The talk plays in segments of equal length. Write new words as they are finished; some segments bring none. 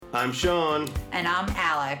I'm Sean. And I'm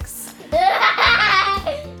Alex.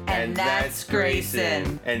 And that's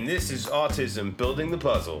Grayson. And this is Autism Building the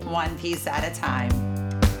Puzzle. One piece at a time.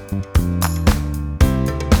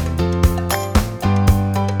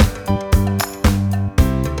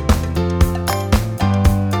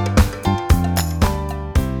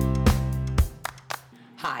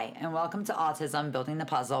 Hi, and welcome to Autism Building the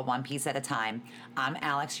Puzzle, One Piece at a Time. I'm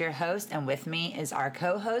Alex, your host, and with me is our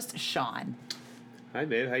co-host, Sean. Hi,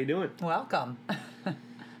 babe. How you doing? Welcome.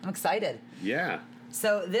 I'm excited. Yeah.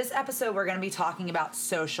 So this episode, we're going to be talking about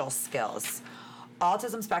social skills.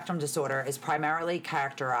 Autism spectrum disorder is primarily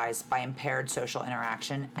characterized by impaired social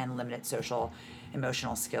interaction and limited social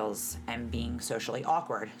emotional skills and being socially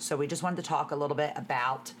awkward. So we just wanted to talk a little bit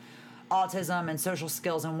about autism and social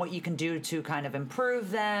skills and what you can do to kind of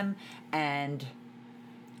improve them and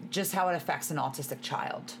just how it affects an autistic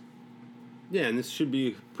child. Yeah, and this should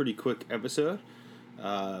be a pretty quick episode.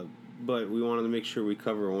 But we wanted to make sure we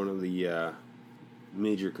cover one of the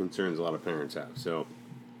major concerns a lot of parents have. So,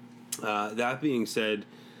 that being said,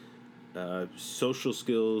 social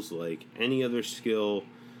skills, like any other skill,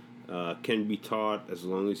 can be taught as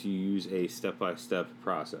long as you use a step-by-step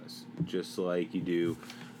process, just like you do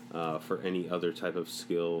for any other type of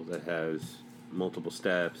skill that has multiple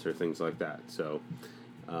steps or things like that. So,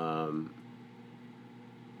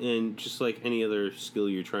 and just like any other skill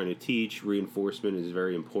you're trying to teach, reinforcement is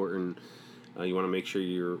very important. You want to make sure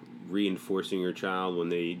you're reinforcing your child when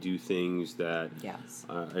they do things that, Yes.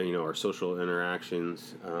 are social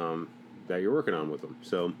interactions that you're working on with them.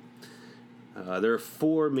 So there are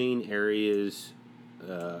four main areas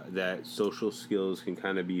that social skills can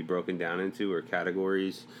kind of be broken down into, or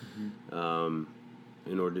categories. In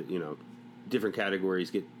order, different categories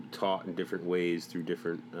get taught in different ways through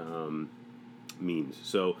different means.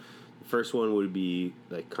 So the first one would be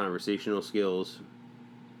like conversational skills.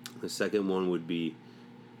 The second one would be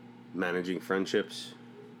managing friendships.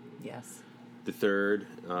 Yes. The third,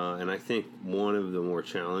 and I think one of the more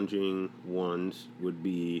challenging ones, would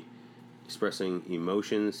be expressing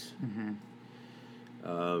emotions.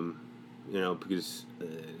 Because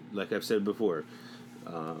like I've said before,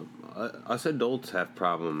 us adults have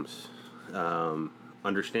problems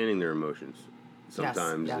understanding their emotions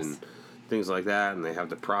sometimes. Yes. And things like that, and they have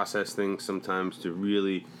to process things sometimes to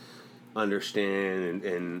really understand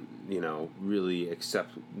and really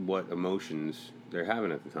accept what emotions they're having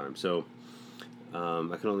at the time. So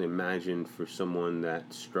I can only imagine for someone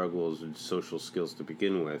that struggles with social skills to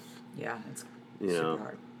begin with. Yeah, it's super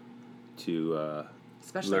hard To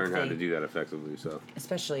especially learn how to do that effectively. So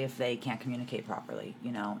especially if they can't communicate properly,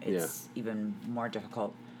 it's even more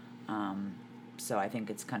difficult. So I think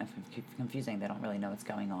it's kind of confusing. They don't really know what's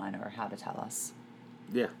going on or how to tell us.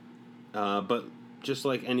 Yeah. But just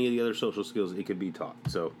like any of the other social skills, it could be taught.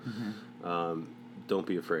 So don't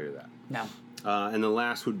be afraid of that. No. And the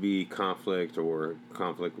last would be conflict or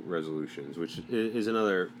conflict resolutions, which is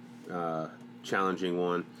another challenging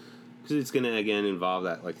one, because it's going to, again, involve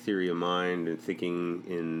that like theory of mind and thinking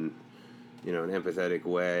in an empathetic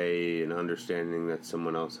way and understanding that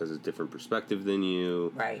someone else has a different perspective than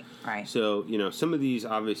you. Right. So, some of these,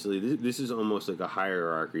 obviously, this is almost like a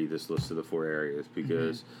hierarchy, this list of the four areas,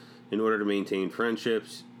 because in order to maintain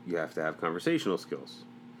friendships, you have to have conversational skills.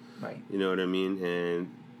 Right. You know what I mean? And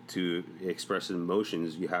to express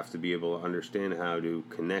emotions, you have to be able to understand how to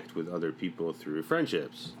connect with other people through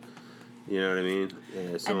friendships. You know what I mean?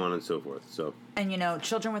 And so on and so forth. So. And,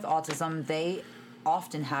 children with autism, they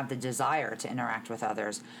often have the desire to interact with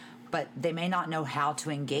others, but they may not know how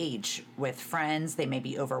to engage with friends. They may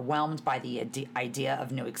be overwhelmed by the idea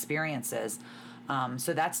of new experiences.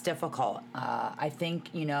 So that's difficult. I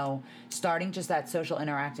think, starting just that social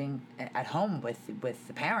interacting at home with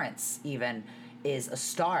the parents even is a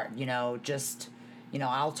start,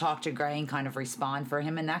 I'll talk to Gray and kind of respond for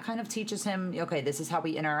him, and that kind of teaches him, okay, this is how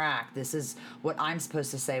we interact. This is what I'm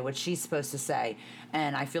supposed to say, what she's supposed to say.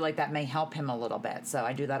 And I feel like that may help him a little bit. So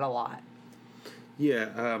I do that a lot.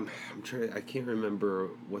 Yeah, I can't remember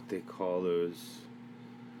what they call those.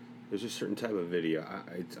 There's a certain type of video.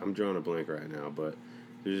 I'm drawing a blank right now, but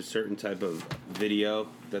there's a certain type of video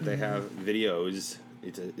that they have. Videos,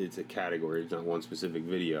 it's a category. It's not one specific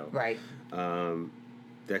video. Right.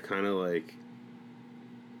 That kind of like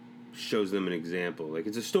shows them an example. Like,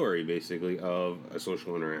 it's a story, basically, of a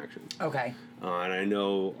social interaction. Okay. And I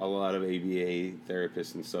know a lot of ABA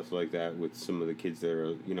therapists and stuff like that with some of the kids that are,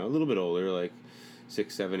 a little bit older, like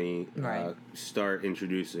 6, 7, 8, right. Start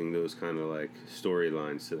introducing those kind of, like,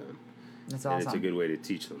 storylines to them. That's awesome. And it's a good way to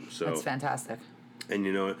teach them. So that's fantastic. And,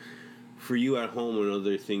 for you at home,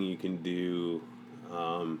 another thing you can do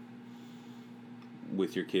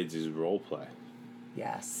with your kids is role play.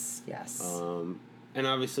 Yes. And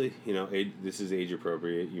obviously, this is age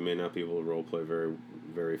appropriate. You may not be able to role play very,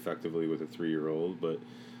 very effectively with a 3-year-old, but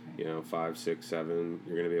 5, 6, 7,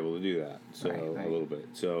 you're going to be able to do that. So Right. a little bit.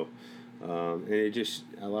 So, and it just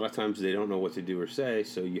a lot of times they don't know what to do or say,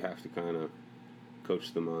 so you have to kind of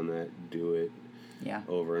coach them on that. Do it. Yeah.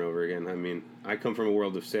 Over and over again. I mean, I come from a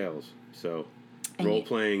world of sales, so And role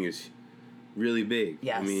playing is really big.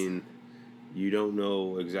 Yes. I mean, you don't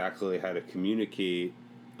know exactly how to communicate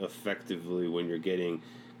effectively when you're getting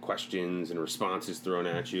questions and responses thrown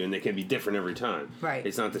at you, and they can be different every time. Right.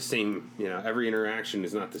 It's not the same. Every interaction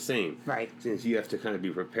is not the same. Right. Since you have to kind of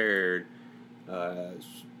be prepared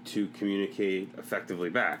to communicate effectively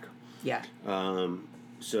back. Yeah.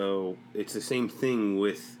 So it's the same thing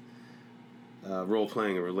with role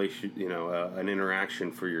playing a relation, an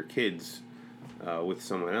interaction for your kids with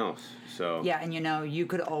someone else. So Yeah, and you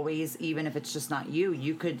could always, even if it's just not you,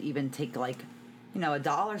 you could even take a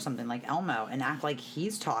doll or something like Elmo and act like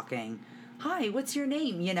he's talking. Hi, what's your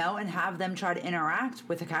name? And have them try to interact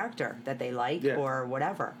with a character that they like or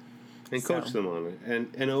whatever. And coach them on it,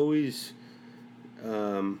 and always,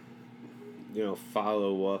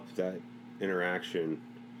 follow up that interaction.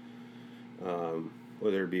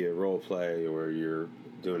 Whether it be a role play or you're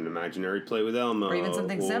doing an imaginary play with Elmo. Or even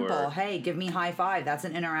something simple. Hey, give me high five. That's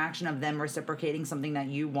an interaction of them reciprocating something that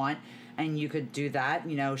you want. And you could do that,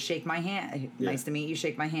 shake my hand. Yeah. Nice to meet you,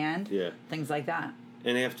 shake my hand. Yeah. Things like that.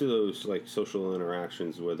 And after those social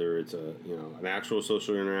interactions, whether it's an actual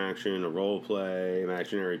social interaction, a role play,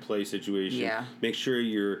 imaginary play situation, make sure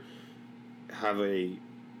you have a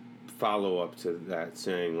follow up to that,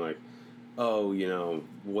 saying like, oh,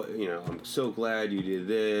 I'm so glad you did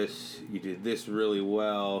this. You did this really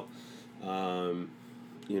well.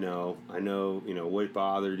 I know, what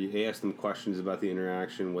bothered you. Ask them questions about the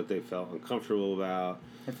interaction, what they felt uncomfortable about.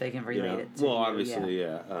 If they can relate it to well, you, obviously,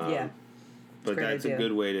 yeah. But that's a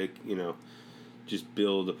good way to, just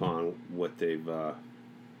build upon what they've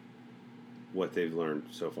learned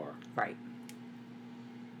so far. Right.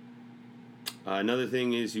 Another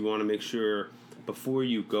thing is you want to make sure before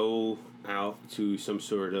you go out to some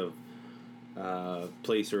sort of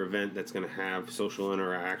place or event that's going to have social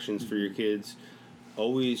interactions for your kids,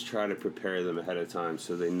 always try to prepare them ahead of time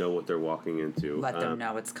so they know what they're walking into. Let them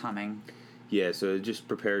know it's coming. Yeah, so it just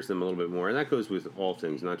prepares them a little bit more. And that goes with all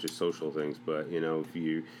things, not just social things, but, if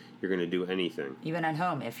you're going to do anything. Even at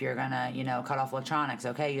home, if you're going to, cut off electronics,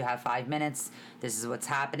 okay, you have 5 minutes, this is what's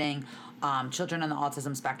happening. Children on the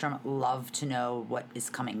autism spectrum love to know what is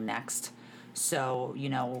coming next. So,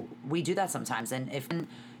 we do that sometimes. And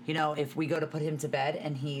if we go to put him to bed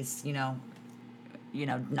and he's,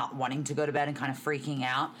 not wanting to go to bed and kind of freaking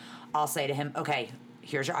out, I'll say to him, okay,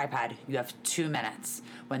 here's your iPad. You have 2 minutes.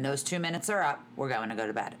 When those 2 minutes are up, we're going to go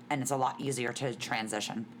to bed. And it's a lot easier to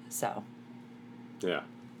transition. So. Yeah.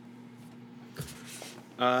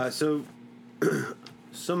 So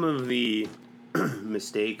some of the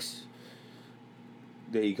mistakes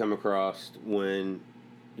that you come across when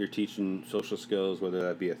you're teaching social skills, whether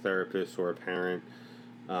that be a therapist or a parent,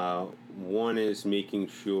 one is making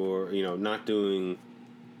sure, not doing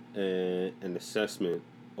an assessment,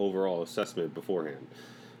 overall assessment beforehand.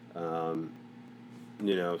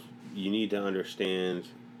 You need to understand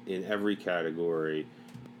in every category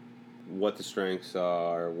what the strengths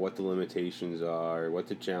are, what the limitations are, what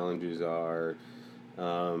the challenges are,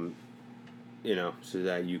 so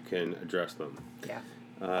that you can address them. Yeah.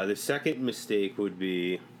 The second mistake would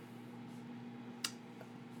be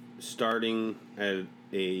starting at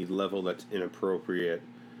a level that's inappropriate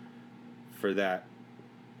for that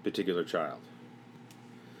particular child.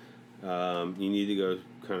 You need to go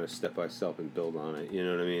kind of step by step and build on it. You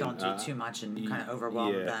know what I mean? Don't do too much and kind of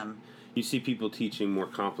overwhelm them. You see people trying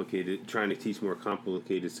to teach more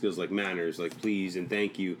complicated skills like manners, like please and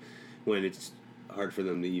thank you, when it's hard for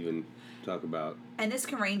them to even talk about. And this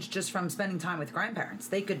can range just from spending time with grandparents.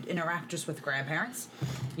 They could interact just with grandparents,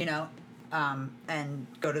 and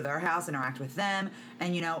go to their house, interact with them.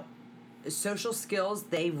 And, social skills,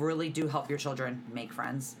 they really do help your children make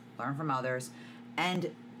friends, learn from others.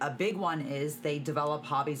 And a big one is they develop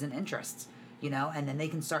hobbies and interests, and then they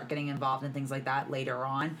can start getting involved in things like that later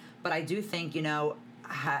on. But I do think,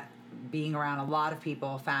 being around a lot of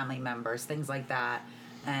people, family members, things like that,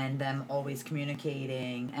 and them always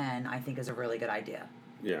communicating, and I think is a really good idea.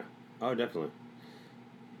 Yeah. Oh, definitely.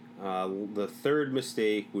 The third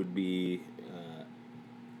mistake would be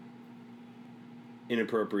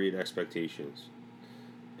inappropriate expectations,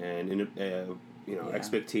 and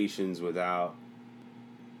expectations without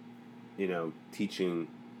teaching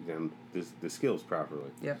them the skills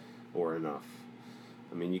properly. Yep. Or enough.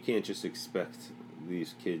 I mean, you can't just expect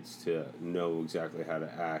these kids to know exactly how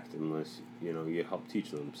to act unless, you help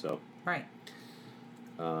teach them. So, Right.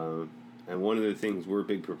 and one of the things we're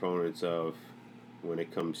big proponents of when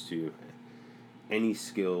it comes to any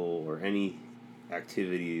skill or any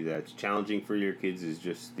activity that's challenging for your kids is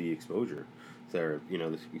just the exposure therapy.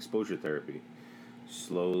 The exposure therapy,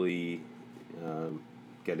 slowly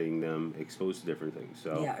getting them exposed to different things.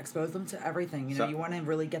 So Yeah, expose them to everything. You want to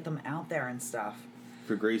really get them out there and stuff.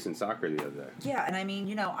 For Grayson soccer the other day. Yeah, and I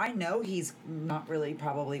mean, I know he's not really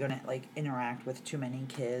probably going to interact with too many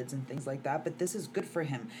kids and things like that, but this is good for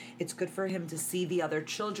him. It's good for him to see the other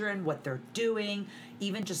children, what they're doing,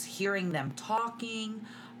 even just hearing them talking.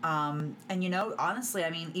 And honestly, I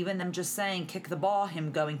mean, even them just saying kick the ball,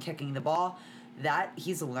 him going kicking the ball, that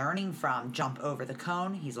he's learning from. Jump over the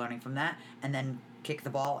cone, he's learning from that, and then kick the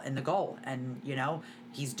ball in the goal, and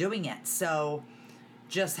he's doing it. So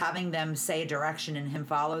just having them say a direction and him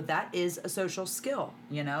follow, that is a social skill,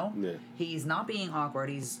 Yeah. He's not being awkward.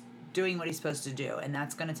 He's doing what he's supposed to do, and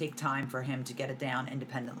that's going to take time for him to get it down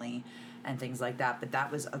independently and things like that. But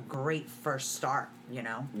that was a great first start,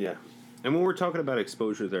 Yeah. And when we're talking about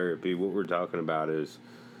exposure therapy, what we're talking about is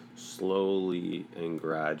slowly and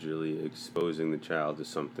gradually exposing the child to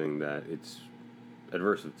something that it's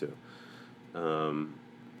adversive to.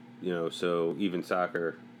 So even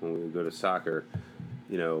soccer, when we go to soccer,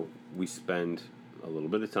 we spend a little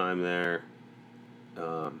bit of time there.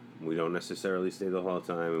 We don't necessarily stay the whole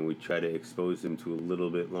time, and we try to expose them to a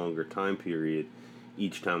little bit longer time period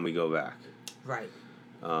each time we go back. Right.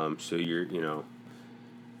 So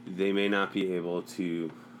they may not be able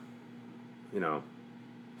to,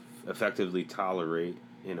 effectively tolerate,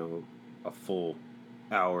 a full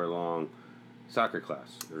hour-long soccer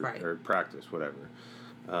class or practice, whatever.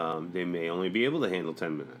 They may only be able to handle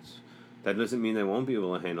 10 minutes. That doesn't mean they won't be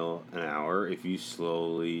able to handle an hour if you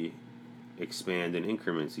slowly expand in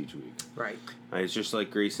increments each week. Right. It's just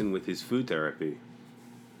like Grayson with his food therapy.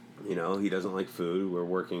 He doesn't like food. We're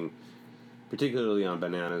working particularly on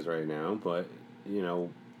bananas right now, but,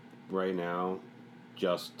 right now,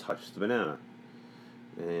 just touch the banana.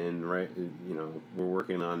 And, we're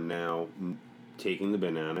working on now taking the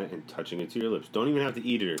banana and touching it to your lips. Don't even have to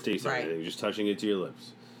eat it or taste anything. Just touching it to your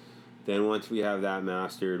lips. Then once we have that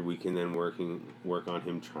mastered, we can then work on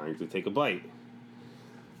him trying to take a bite.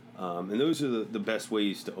 And those are the best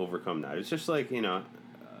ways to overcome that. It's just like, and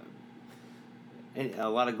a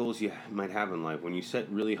lot of goals you might have in life. When you set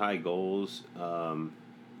really high goals, and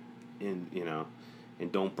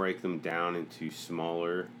don't break them down into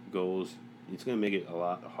smaller goals, it's going to make it a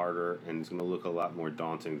lot harder, and it's going to look a lot more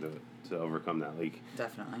daunting to overcome that. Like,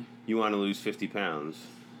 definitely. You want to lose 50 pounds.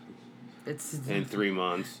 It's in 3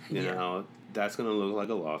 months, that's going to look like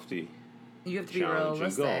a lofty, you have to be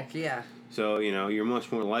realistic, goal. Yeah. So, you're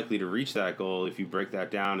much more likely to reach that goal if you break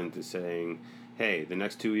that down into saying, hey, the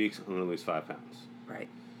next 2 weeks, I'm going to lose 5 pounds. Right.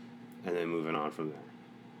 And then moving on from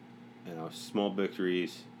there. Small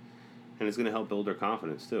victories, and it's going to help build their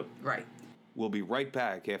confidence, too. Right. We'll be right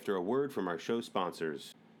back after a word from our show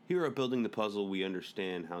sponsors. Here at Building the Puzzle, we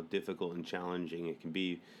understand how difficult and challenging it can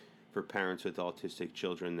be for parents with autistic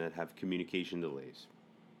children that have communication delays.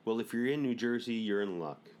 Well, if you're in New Jersey, you're in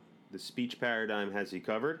luck. The Speech Paradigm has you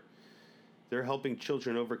covered. They're helping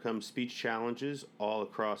children overcome speech challenges all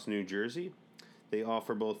across New Jersey. They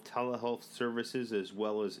offer both telehealth services as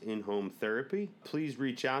well as in-home therapy. Please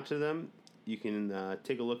reach out to them. You can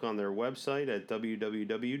take a look on their website at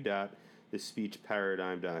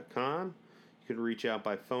www.thespeechparadigm.com. You can reach out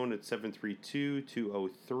by phone at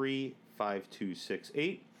 732-203-5268.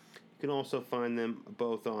 You can also find them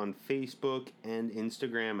both on Facebook and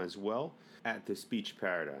Instagram as well at The Speech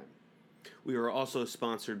Paradigm. We are also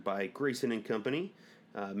sponsored by Grayson & Company,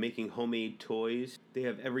 making homemade toys. They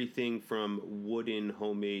have everything from wooden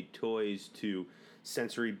homemade toys to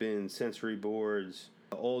sensory bins, sensory boards,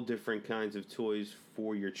 all different kinds of toys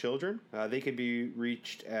for your children. They can be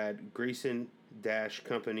reached at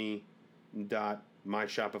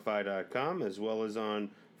grayson-company.myshopify.com, as well as on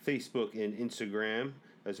Facebook and Instagram,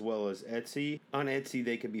 as well as Etsy. On Etsy,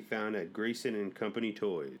 they can be found at Grayson & Company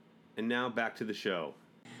Toys. And now back to the show.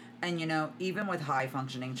 And, even with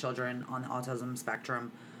high-functioning children on the autism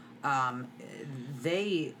spectrum,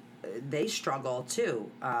 they struggle,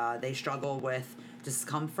 too. They struggle with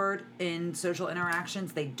discomfort in social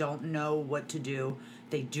interactions. They don't know what to do.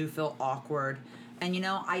 They do feel awkward. And,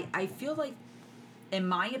 I feel like, in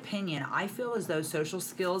my opinion, I feel as though social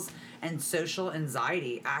skills and social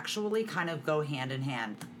anxiety actually kind of go hand in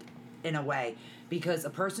hand in a way. Because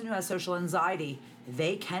a person who has social anxiety,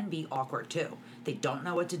 they can be awkward, too. They don't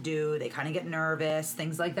know what to do. They kind of get nervous,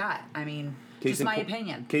 things like that. I mean, Just my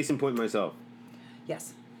opinion. Case in point, myself.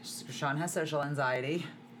 Yes, Sean has social anxiety.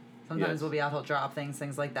 Sometimes Yes. we'll be out, he'll drop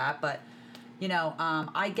things like that. But, you know,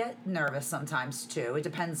 I get nervous sometimes too. It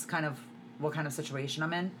depends kind of what kind of situation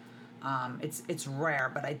I'm in. It's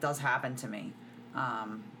rare, but it does happen to me.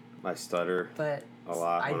 I stutter But a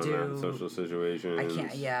lot I when do. I'm in social situations.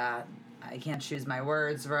 I can't choose my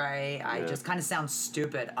words right. I Yeah. just kind of sound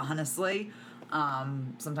stupid, honestly.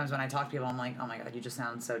 Sometimes when I talk to people, I'm like, oh my God, you just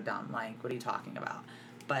sound so dumb. Like, what are you talking about?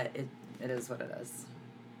 But it is what it is.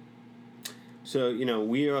 So, you know,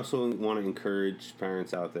 we also want to encourage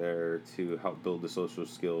parents out there to help build the social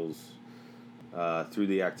skills through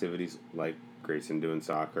the activities like Grayson doing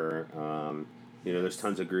soccer. You know, there's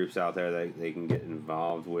tons of groups out there that they can get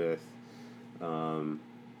involved with. You know,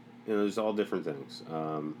 there's all different things.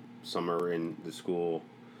 Some are in the school,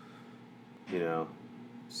 you know,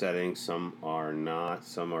 settings. Some are not.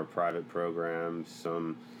 Some are private programs.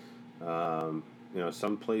 Some, you know,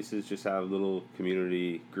 some places just have little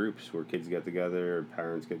community groups where kids get together, or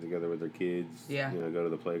parents get together with their kids. Yeah. You know, go to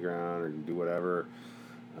the playground or do whatever.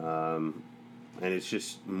 And it's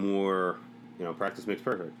just more, you know, practice makes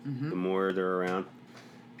perfect. Mm-hmm. The more they're around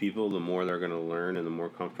people, the more they're going to learn, and the more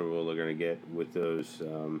comfortable they're going to get with those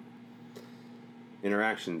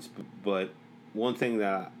interactions. But one thing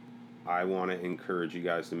that I want to encourage you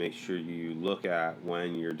guys to make sure you look at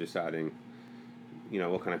when you're deciding, you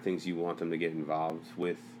know, what kind of things you want them to get involved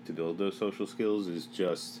with to build those social skills is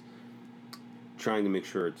just trying to make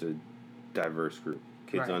sure it's a diverse group.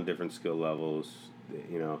 Kids Right. on different skill levels,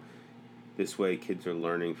 you know. This way kids are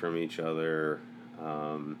learning from each other,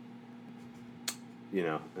 you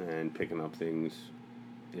know, and picking up things,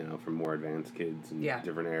 you know, from more advanced kids in Yeah.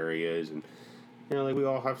 different areas. And, you know, like we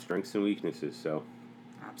all have strengths and weaknesses, so...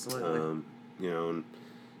 Absolutely. You know, and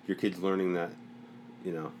your kids learning that,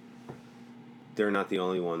 you know, they're not the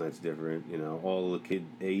only one that's different. You know,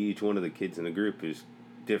 each one of the kids in the group is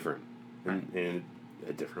different in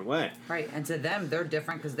a different way. Right, and to them, they're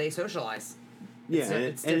different because they socialize. Yeah,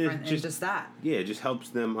 It's different in just that. Yeah, it just helps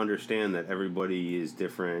them understand that everybody is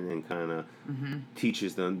different and kind of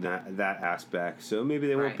teaches them that aspect. So maybe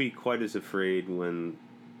they won't Right. be quite as afraid when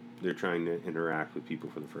they're trying to interact with people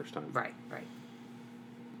for the first time. Right.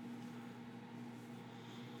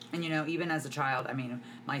 And, you know, even as a child, I mean,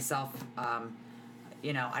 myself,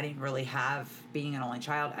 you know, I didn't really have, being an only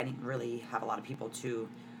child, I didn't really have a lot of people to,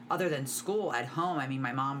 other than school at home. I mean,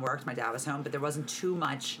 my mom worked, my dad was home, but there wasn't too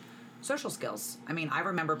much social skills. I mean, I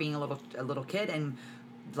remember being a little kid and,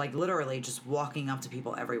 like, literally just walking up to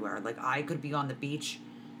people everywhere. Like, I could be on the beach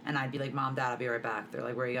and I'd be like, Mom, Dad, I'll be right back. They're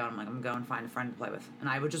like, where are you going? I'm like, I'm going to find a friend to play with. And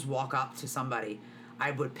I would just walk up to somebody.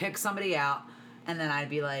 I would pick somebody out. And then I'd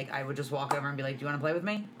be like, I would just walk over and be like, do you want to play with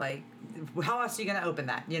me? Like, how else are you going to open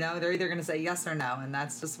that? You know, they're either going to say yes or no. And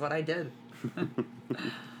that's just what I did.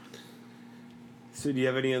 So do you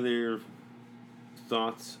have any other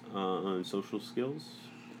thoughts on social skills?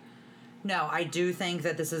 No, I do think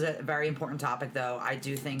that this is a very important topic, though. I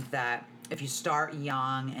do think that if you start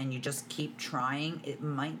young and you just keep trying, it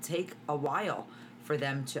might take a while for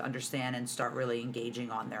them to understand and start really engaging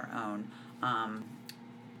on their own.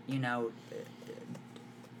 You know,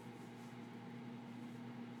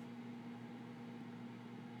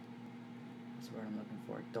 what's the word I'm looking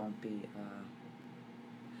for?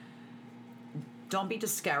 Don't be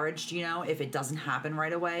discouraged, you know, if it doesn't happen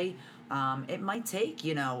right away. It might take,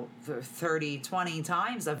 you know, 30, 20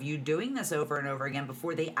 times of you doing this over and over again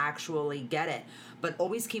before they actually get it. But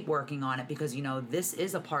always keep working on it because, you know, this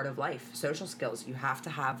is a part of life. Social skills, you have to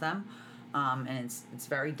have them. And it's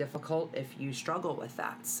very difficult if you struggle with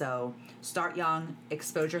that. So start young,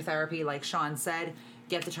 exposure therapy, like Sean said,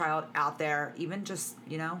 get the child out there, even just,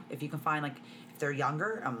 you know, if you can find, like, if they're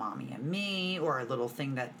younger, a mommy and me, or a little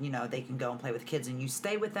thing that, you know, they can go and play with kids and you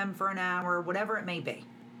stay with them for an hour, whatever it may be.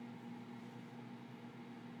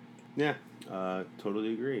 Yeah,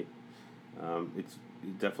 totally agree. It's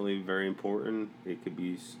definitely very important. It could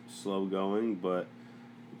be slow going, but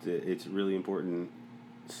it's a really important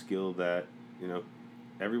skill that, you know,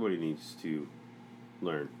 everybody needs to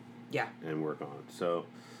learn. Yeah. And work on. So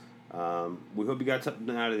we hope you got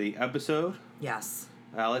something out of the episode. Yes.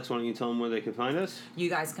 Alex, why don't you tell them where they can find us? You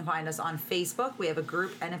guys can find us on Facebook. We have a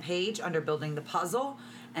group and a page under Building the Puzzle.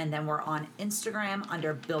 And then we're on Instagram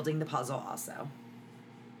under Building the Puzzle also.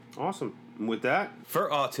 Awesome. And with that, for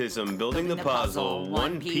Autism Building the Puzzle,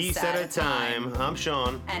 one piece at a time, I'm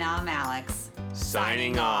Sean. And I'm Alex.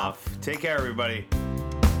 Signing off. Take care, everybody.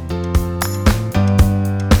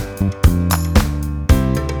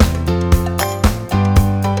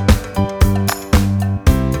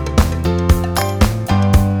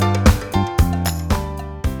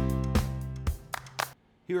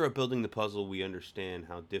 Here at Building the Puzzle, we understand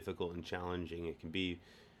how difficult and challenging it can be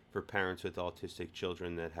for parents with autistic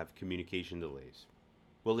children that have communication delays.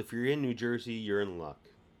 Well, if you're in New Jersey, you're in luck.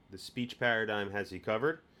 The Speech Paradigm has you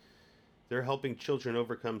covered. They're helping children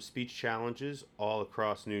overcome speech challenges all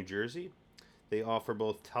across New Jersey. They offer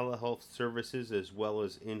both telehealth services as well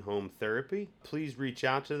as in-home therapy. Please reach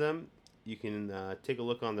out to them. You can take a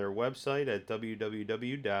look on their website at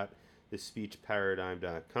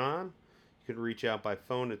www.thespeechparadigm.com. You can reach out by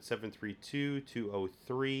phone at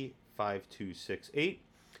 732-203-5268. You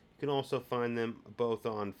can also find them both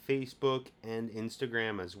on Facebook and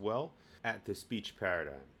Instagram as well at The Speech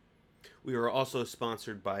Paradigm. We are also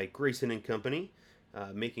sponsored by Grayson & Company,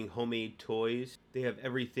 making homemade toys. They have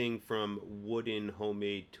everything from wooden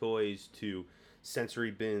homemade toys to sensory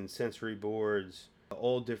bins, sensory boards,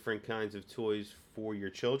 all different kinds of toys for your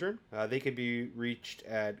children. They can be reached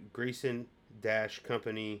at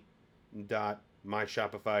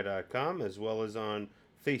grayson-company.myshopify.com, as well as on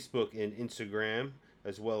Facebook and Instagram,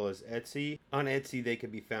 as well as Etsy. On Etsy, they can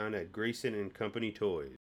be found at Grayson & Company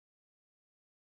Toys.